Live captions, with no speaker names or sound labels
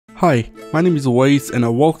Hi, my name is Awais and I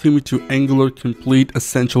welcome you to Angular Complete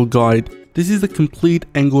Essential Guide. This is the complete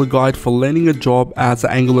Angular guide for landing a job as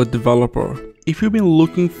an Angular developer. If you've been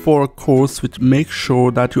looking for a course which makes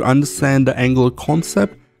sure that you understand the Angular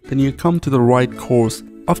concept, then you come to the right course.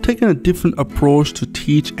 I've taken a different approach to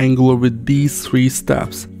teach Angular with these 3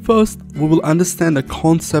 steps. First, we will understand the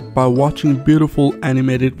concept by watching beautiful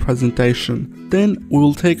animated presentation. Then, we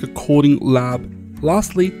will take a coding lab.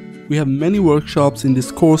 Lastly, we have many workshops in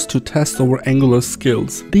this course to test our Angular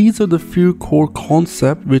skills. These are the few core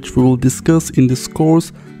concepts which we will discuss in this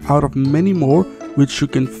course out of many more, which you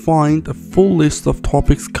can find a full list of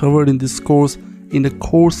topics covered in this course in the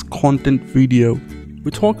course content video.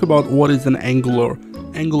 We talk about what is an Angular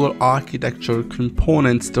architecture,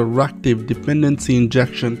 components, directive, dependency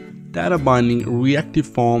injection, data binding, reactive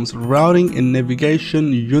forms, routing and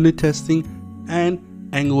navigation, unit testing, and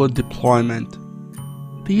Angular deployment.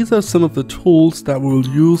 These are some of the tools that we will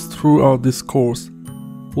use throughout this course.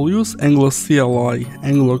 We'll use Angular CLI,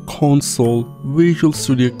 Angular Console, Visual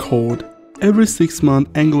Studio Code. Every 6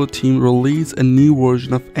 months, Angular team release a new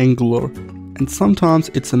version of Angular, and sometimes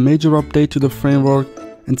it's a major update to the framework,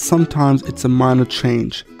 and sometimes it's a minor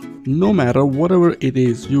change. No matter whatever it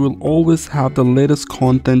is, you will always have the latest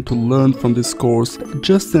content to learn from this course.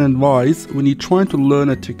 Just an advice, when you're trying to learn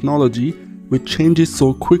a technology which changes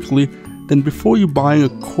so quickly, then before you buying a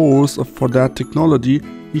course for that technology,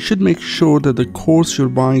 you should make sure that the course you're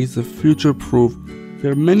buying is future-proof.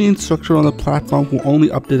 There are many instructors on the platform who only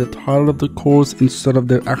update the title of the course instead of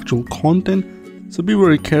their actual content, so be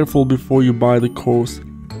very careful before you buy the course.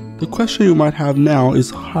 The question you might have now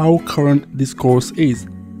is how current this course is,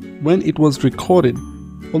 when it was recorded.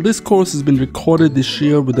 Well, this course has been recorded this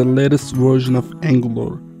year with the latest version of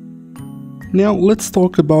Angular. Now let's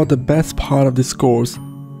talk about the best part of this course.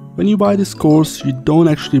 When you buy this course, you don't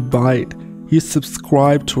actually buy it, you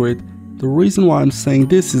subscribe to it. The reason why I'm saying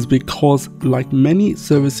this is because, like many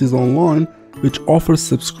services online which offer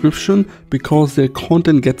subscription because their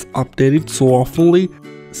content gets updated so oftenly,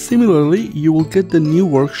 similarly you will get the new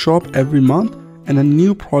workshop every month and a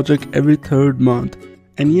new project every 3rd month.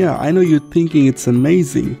 And yeah, I know you're thinking it's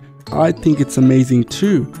amazing. I think it's amazing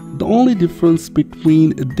too. The only difference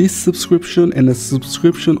between this subscription and a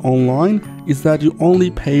subscription online is that you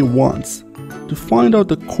only pay once. To find out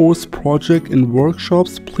the course project and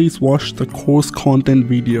workshops, please watch the course content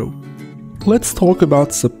video. Let's talk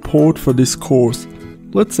about support for this course.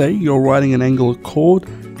 Let's say you're writing an Angular code,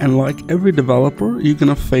 and like every developer, you're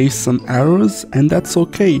gonna face some errors, and that's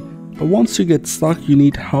okay. But once you get stuck, you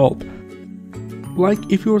need help.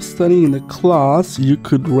 Like if you're studying in a class, you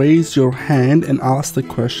could raise your hand and ask the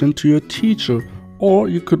question to your teacher, or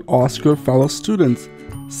you could ask your fellow students.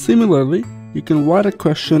 Similarly, you can write a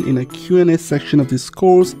question in a Q&A section of this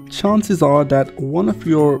course. Chances are that one of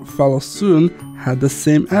your fellow students had the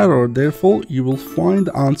same error, therefore you will find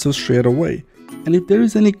the answer straight away. And if there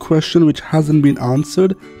is any question which hasn't been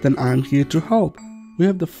answered, then I'm here to help. We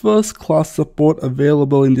have the first class support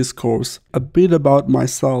available in this course. A bit about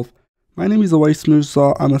myself. My name is Awais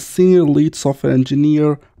Mirza. I'm a senior lead software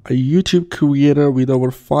engineer, a YouTube creator with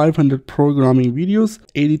over 500 programming videos,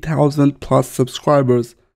 80,000 plus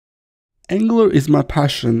subscribers. Angular is my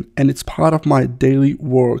passion and it's part of my daily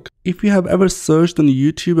work. If you have ever searched on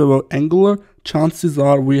YouTube about Angular, chances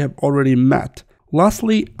are we have already met.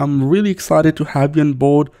 Lastly, I'm really excited to have you on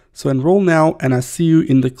board, so enroll now and I see you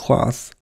in the class.